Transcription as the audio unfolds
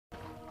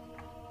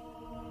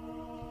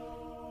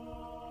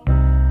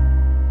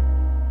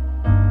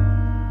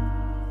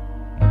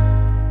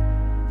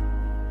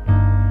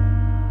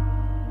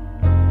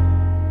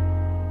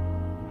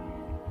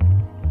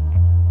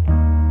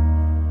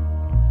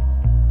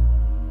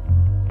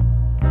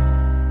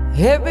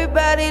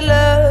Everybody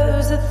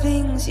loves the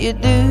things you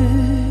do,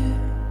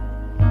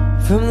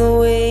 from the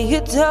way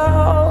you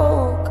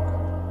talk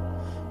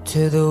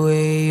to the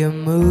way you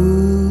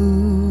move.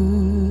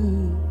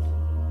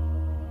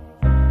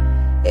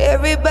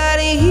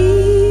 Everybody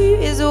here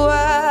is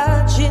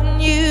watching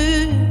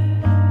you,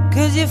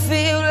 'cause you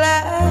feel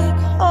like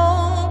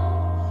home.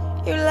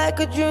 You're like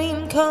a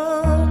dream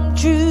come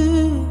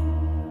true.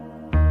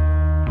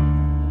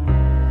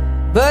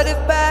 But if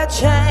by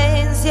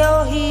chance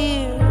you're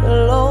here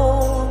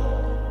alone,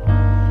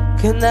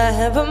 can I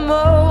have a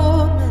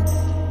moment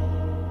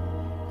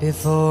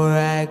before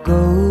I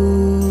go?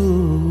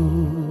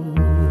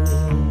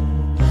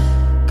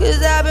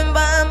 'Cause I've been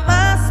by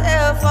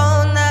myself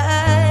all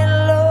night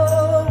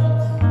long,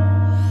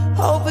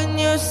 hoping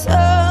you're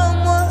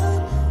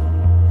someone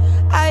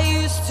I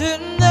used to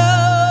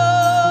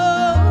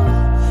know.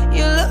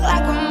 You look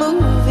like a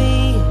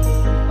movie,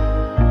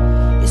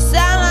 you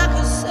sound like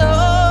a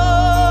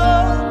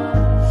song.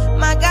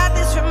 My God,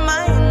 this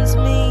reminds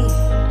me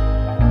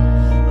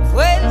of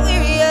when we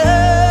were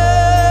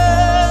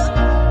young.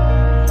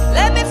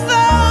 Let me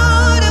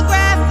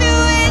photograph you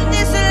in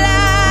this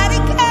light,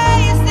 in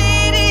case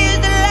it is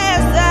the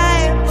last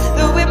time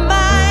that we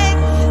might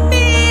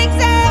be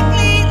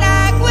exactly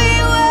like we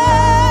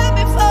were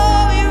before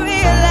we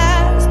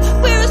realized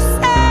we were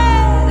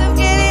sad of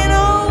getting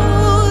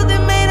old.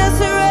 It made us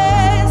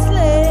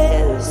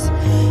restless.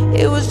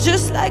 It was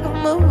just like a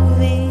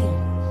movie,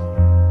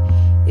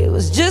 it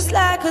was just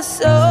like a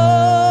song.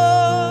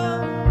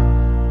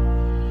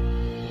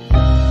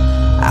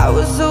 I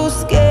was so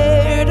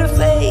scared to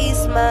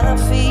face my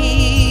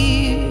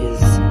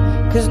fears,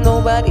 'cause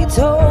nobody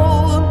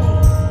told me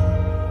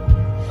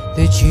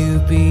that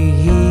you'd be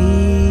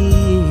here.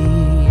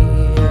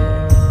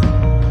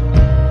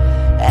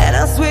 And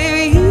I swear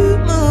you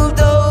moved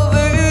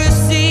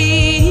overseas.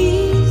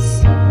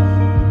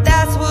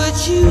 That's what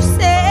you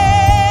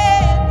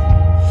said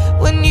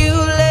when you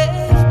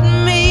left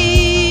me.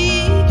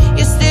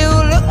 You still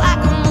look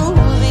like a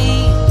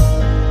movie,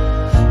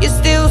 you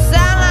still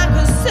sound like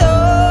a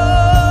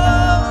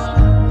song.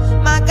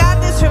 My God,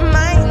 this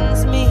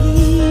reminds me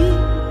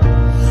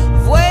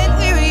of when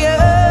we were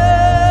young.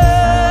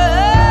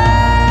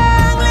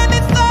 Let me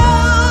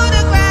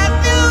photograph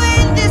you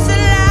in this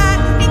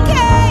light, in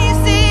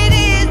case it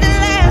is the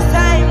last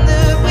time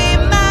that we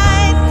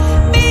might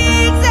be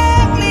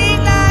exactly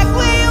like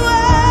we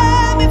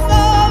were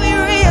before we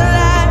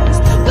realized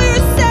we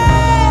were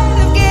sad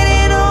of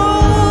getting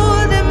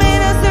old. It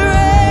made us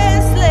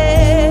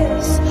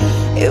restless.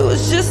 It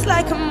was just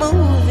like a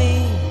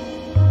movie,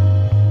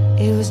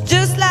 it was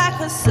just like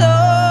a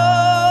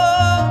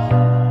song.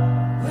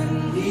 When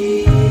we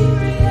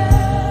were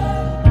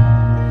young,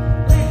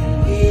 when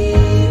we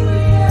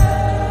were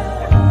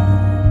young,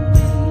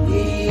 when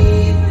we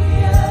were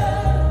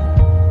young,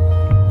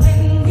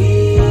 when we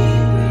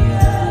were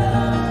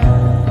young.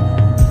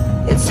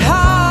 It's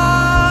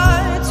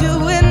hard to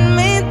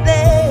admit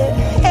that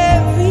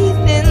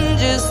everything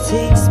just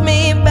takes me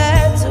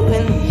back to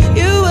when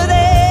you were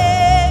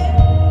there,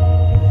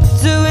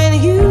 to when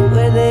you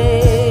were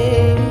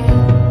there.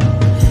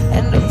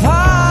 And a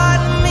part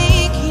of me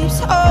keeps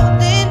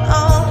holding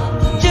on,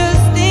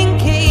 just in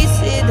case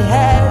it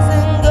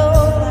hasn't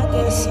gone. I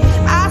guess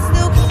I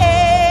still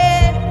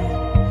care.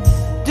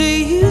 Do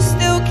you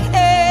still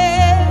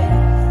care?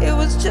 It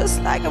was just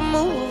like a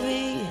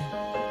movie,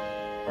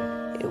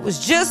 it was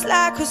just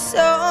like a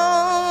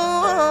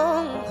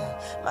song.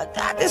 My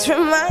God, this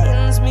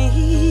reminds